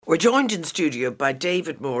We're joined in studio by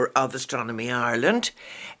David Moore of Astronomy Ireland,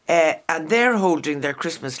 and they're holding their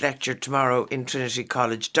Christmas lecture tomorrow in Trinity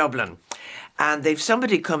College, Dublin. And they've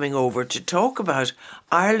somebody coming over to talk about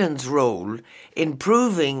Ireland's role in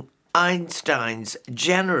proving Einstein's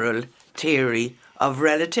general theory of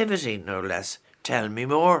relativity, no less. Tell me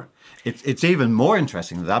more. It's even more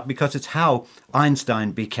interesting than that because it's how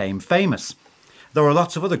Einstein became famous. There were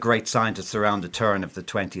lots of other great scientists around the turn of the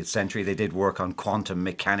 20th century. They did work on quantum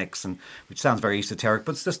mechanics, which sounds very esoteric,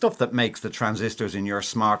 but it's the stuff that makes the transistors in your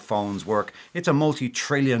smartphones work. It's a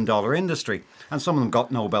multi-trillion-dollar industry, and some of them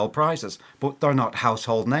got Nobel Prizes, but they're not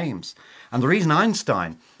household names. And the reason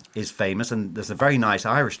Einstein is famous, and there's a very nice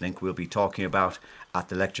Irish link we'll be talking about at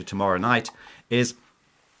the lecture tomorrow night, is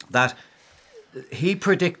that he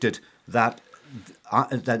predicted that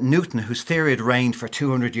Newton, whose theory had reigned for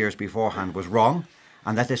 200 years beforehand, was wrong,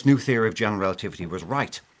 and that this new theory of general relativity was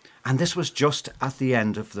right. And this was just at the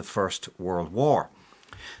end of the First World War.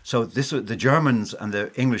 So the Germans and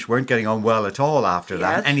the English weren't getting on well at all after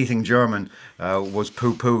that. Anything German was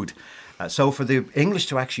poo-pooed. So for the English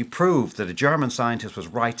to actually prove that a German scientist was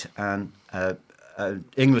right and an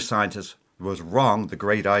English scientist was wrong, the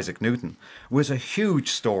great Isaac Newton, was a huge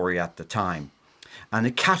story at the time. And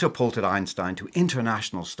it catapulted Einstein to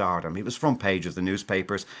international stardom. He was front page of the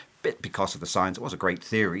newspapers, bit because of the science. It was a great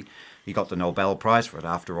theory. He got the Nobel Prize for it,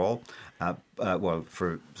 after all. Well,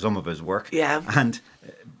 for some of his work. Yeah. And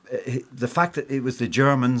the fact that it was the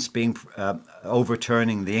Germans being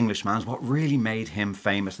overturning the Englishman is what really made him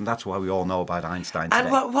famous, and that's why we all know about Einstein today.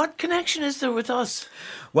 And what connection is there with us?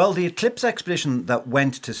 Well, the eclipse expedition that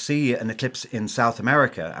went to see an eclipse in South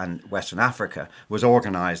America and Western Africa was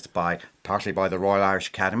organised partly by the Royal Irish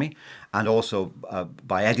Academy and also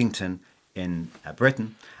by Eddington in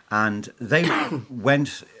Britain. And they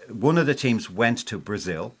one of the teams went to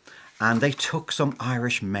Brazil, and they took some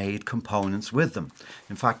Irish-made components with them.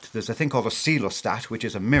 In fact, there's a thing called a coelostat, which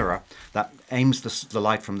is a mirror that aims the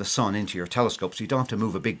light from the sun into your telescope, so you don't have to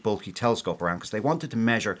move a big bulky telescope around, because they wanted to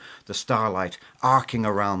measure the starlight arcing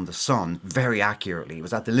around the sun very accurately. It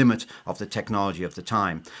was at the limit of the technology of the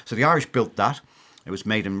time. So the Irish built that. It was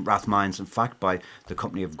made in Rathmines, in fact, by the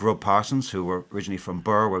company of Grubb Parsons, who were originally from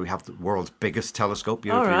Birr, where we have the world's biggest telescope,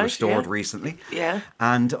 beautifully restored recently. Yeah.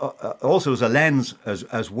 And also as a lens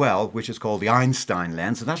as well, which is called the Einstein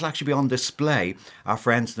lens, and that'll actually be on display. Our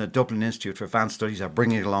friends in the Dublin Institute for Advanced Studies are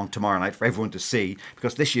bringing it along tomorrow night for everyone to see,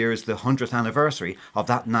 because this year is the 100th anniversary of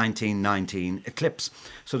that 1919 eclipse.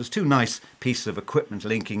 So there's two nice pieces of equipment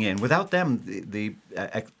linking in. Without them, the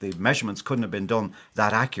measurements couldn't have been done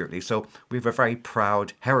that accurately. So we have a very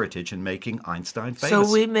proud heritage in making Einstein famous.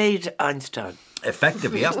 So we made Einstein.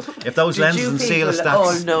 Effectively, yes. If those lenses and coelostats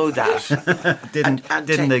all know that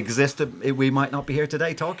didn't exist, we might not be here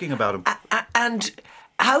today talking about them. And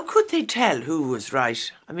how could they tell who was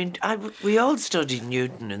right? I mean, we all studied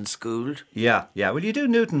Newton in school. Yeah. Well, you do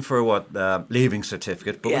Newton for leaving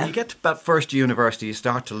certificate, but when you get to that first university, you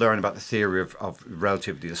start to learn about the theory of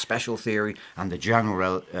relativity, the special theory and the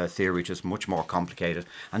general theory, which is much more complicated.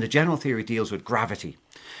 And the general theory deals with gravity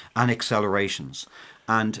and accelerations.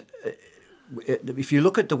 And if you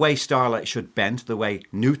look at the way starlight should bend, the way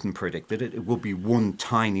Newton predicted it, it would be one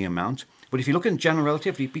tiny amount. But if you look at general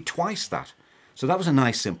relativity, it'd be twice that. So that was a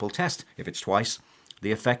nice simple test. If it's twice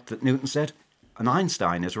the effect that Newton said, and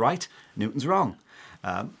Einstein is right, Newton's wrong.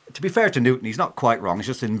 To be fair to Newton, he's not quite wrong. It's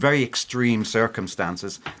just in very extreme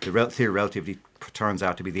circumstances, the theory of relativity turns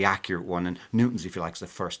out to be the accurate one, and Newton's, if you like, is the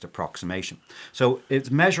first approximation. So it's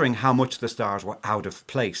measuring how much the stars were out of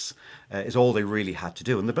place is all they really had to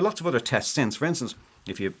do. And there have been lots of other tests since. For instance,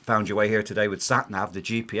 if you found your way here today with SatNav, the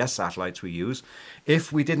GPS satellites we use,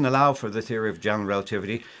 if we didn't allow for the theory of general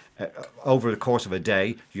relativity, over the course of a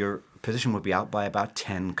day, your position would be out by about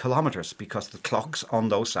 10 kilometres, because the clocks on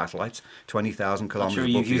those satellites, 20,000 kilometres above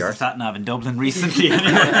the Earth. I'm sure you've used the SatNav in Dublin recently.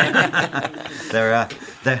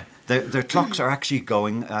 Their clocks are actually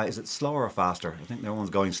going, is it slower or faster? I think their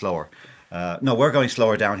one's going slower. No, we're going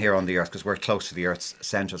slower down here on the Earth because we're close to the Earth's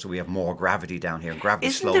centre, so we have more gravity down here.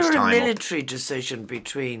 Gravity slows time up. Isn't there a military decision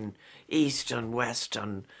between East and West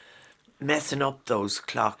on messing up those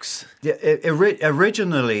clocks? Yeah,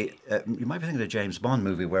 originally, you might be thinking of a James Bond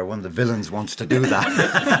movie where one of the villains wants to do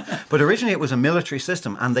that. But originally it was a military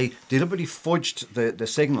system, and they deliberately fudged the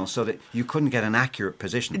signal so that you couldn't get an accurate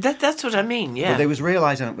position. That's what I mean, yeah. But they was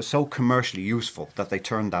realising it was so commercially useful that they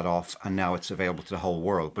turned that off, and now it's available to the whole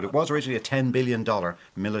world. But it was originally a $10 billion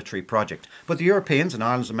military project. But the Europeans, and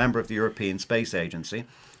Ireland's a member of the European Space Agency,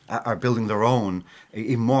 are building their own,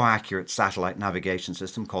 even more accurate satellite navigation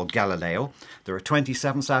system called Galileo. There are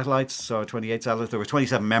 27 satellites, or 28 satellites. There were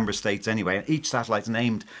 27 member states anyway. Each satellite's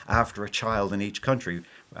named after a child in each country.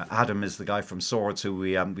 Adam is the guy from Swords who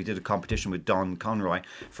we did a competition with Don Conroy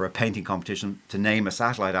for a painting competition to name a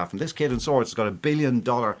satellite after him. This kid in Swords has got $1 billion,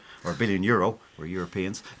 or €1 billion, we're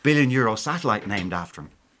Europeans, €1 billion satellite named after him.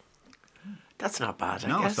 That's not bad, I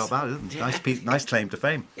No, guess. it's not bad, isn't it? Nice claim to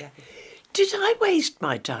fame. Yeah. Did I waste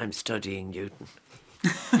my time studying Newton?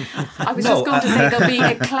 I was just going to say there'll be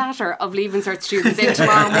a clatter of Leaving Cert students in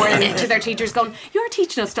tomorrow morning to their teachers going, "You're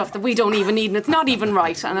teaching us stuff that we don't even need and it's not even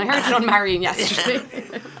right." And I heard it on Marion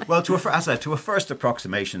yesterday. Well, to a first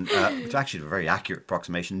approximation, it's actually a very accurate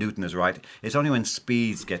approximation. Newton is right. It's only when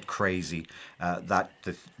speeds get crazy that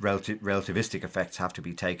the relativistic effects have to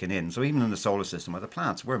be taken in. So even in the solar system, where the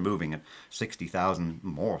planets, we're moving at 60,000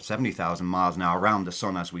 more, 70,000 miles an hour around the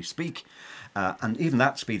sun as we speak. And even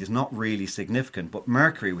that speed is not really significant. But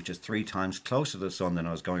Mercury, which is 3 times closer to the sun than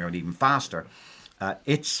us, going around even faster,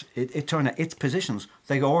 it turned out its positions,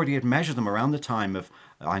 they already had measured them around the time of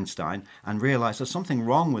Einstein and realised there's something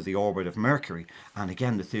wrong with the orbit of Mercury. And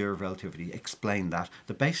again, the theory of relativity explained that.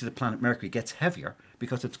 The base of the planet Mercury gets heavier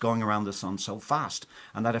because it's going around the sun so fast.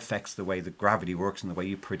 And that affects the way the gravity works and the way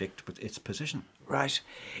you predict its position. Right.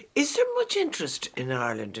 Is there much interest in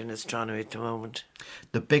Ireland in astronomy at the moment?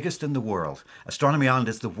 The biggest in the world. Astronomy Ireland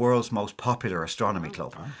is the world's most popular astronomy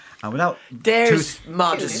club. And without There's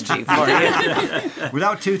modesty for you.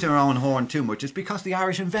 without tooting our own horn too much, it's because the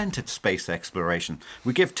Irish invented space exploration.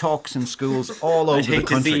 We give talks in schools all over I'd the hate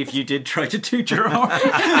to country. see if you did try to toot your horn.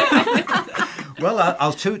 Well,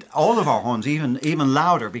 I'll toot all of our horns even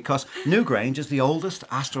louder because Newgrange is the oldest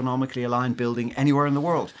astronomically aligned building anywhere in the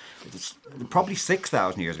world. It's probably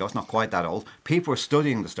 6,000 years ago, it's not quite that old. People were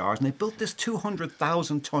studying the stars and they built this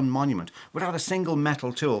 200,000-ton monument without a single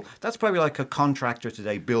metal tool. That's probably like a contractor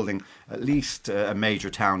today building at least a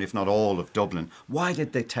major town, if not all of Dublin. Why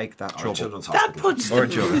did they take that trouble? That puts Or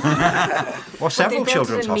them... children. Or several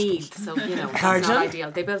children's They built it in hospitals. Meath, so, that's Pardon? not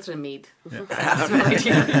ideal. They built it in Meath. That's not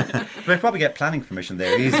ideal. They'd probably get planning permission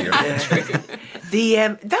there easier.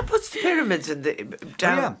 that puts the pyramids in the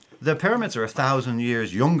down. Yeah, the pyramids are 1,000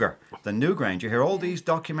 years younger than Newgrange. You hear all these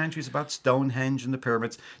documentaries about Stonehenge and the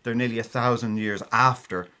pyramids. They're nearly 1,000 years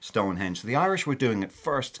after Stonehenge. So the Irish were doing it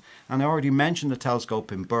first. And I already mentioned the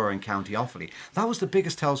telescope in Birr in County Offaly. That was the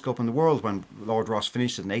biggest telescope in the world when Lord Rosse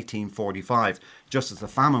finished it in 1845, just as the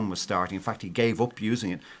famine was starting. In fact, he gave up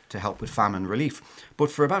using it to help with famine relief.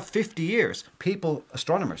 But for about 50 years,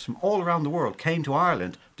 astronomers from all around the world came to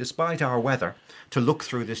Ireland, despite our weather, to look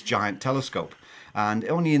through this giant telescope. And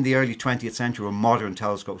only in the early 20th century were modern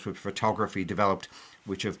telescopes with photography developed,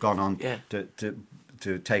 which have gone on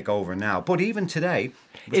to take over now. But even today...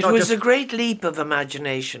 It was a great leap of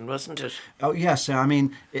imagination, wasn't it? Oh, yes. I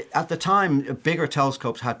mean, at the time, bigger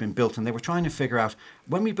telescopes had been built and they were trying to figure out,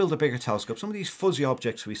 when we build a bigger telescope, some of these fuzzy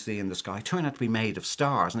objects we see in the sky turn out to be made of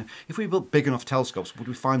stars. And if we built big enough telescopes, would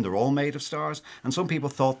we find they're all made of stars? And some people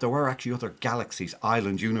thought there were actually other galaxies,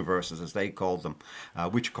 island universes, as they called them,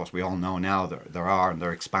 which, of course, we all know now there are, and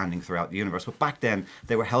they're expanding throughout the universe. But back then,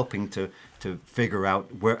 they were helping to figure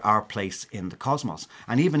out where our place in the cosmos.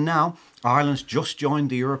 And even now, Ireland's just joined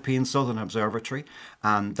the European Southern Observatory,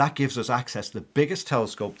 and that gives us access to the biggest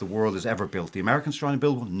telescope the world has ever built. The Americans are trying to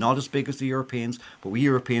build one, not as big as the Europeans, but we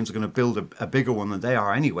Europeans are going to build a bigger one than they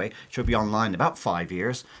are anyway. It should be online in about 5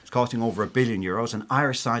 years. It's costing over €1 billion, and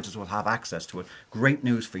Irish scientists will have access to it. Great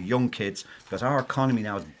news for young kids, because our economy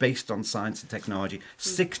now is based on science and technology.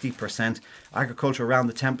 60%, agriculture around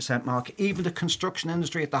the 10% mark. Even the construction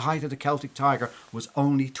industry at the height of the Celtic Tiger was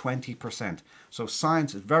only 20%. So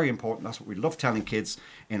science is very important. That's what we love telling kids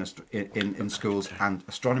in schools. And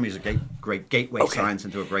astronomy is a great gateway science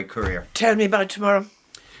into a great career. Tell me about tomorrow.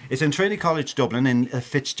 It's in Trinity College Dublin in a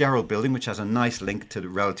Fitzgerald building, which has a nice link to the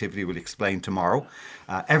relativity we'll explain tomorrow.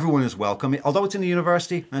 Everyone is welcome. Although it's in the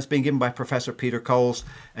university and it's being given by Professor Peter Coles,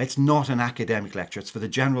 it's not an academic lecture. It's for the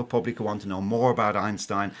general public who want to know more about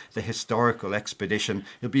Einstein, the historical expedition.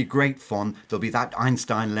 It'll be great fun. There'll be that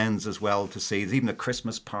Einstein lens as well to see. There's even a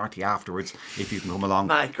Christmas party afterwards if you can come along.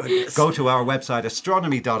 My goodness. Go to our website,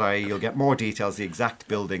 astronomy.ie. You'll get more details, the exact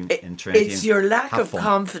building in Trinity. It's your lack of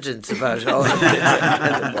confidence about all of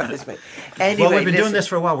this. Anyway, Well, we've been doing this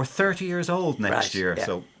for a while. We're 30 years old next year,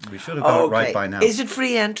 so we should have got it right by now. Is it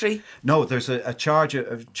free entry? No, there's a charge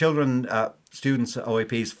of children, students,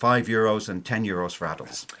 OAPs, €5 and €10 for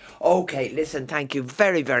adults. Okay, listen, thank you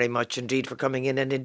very, very much indeed for coming in, and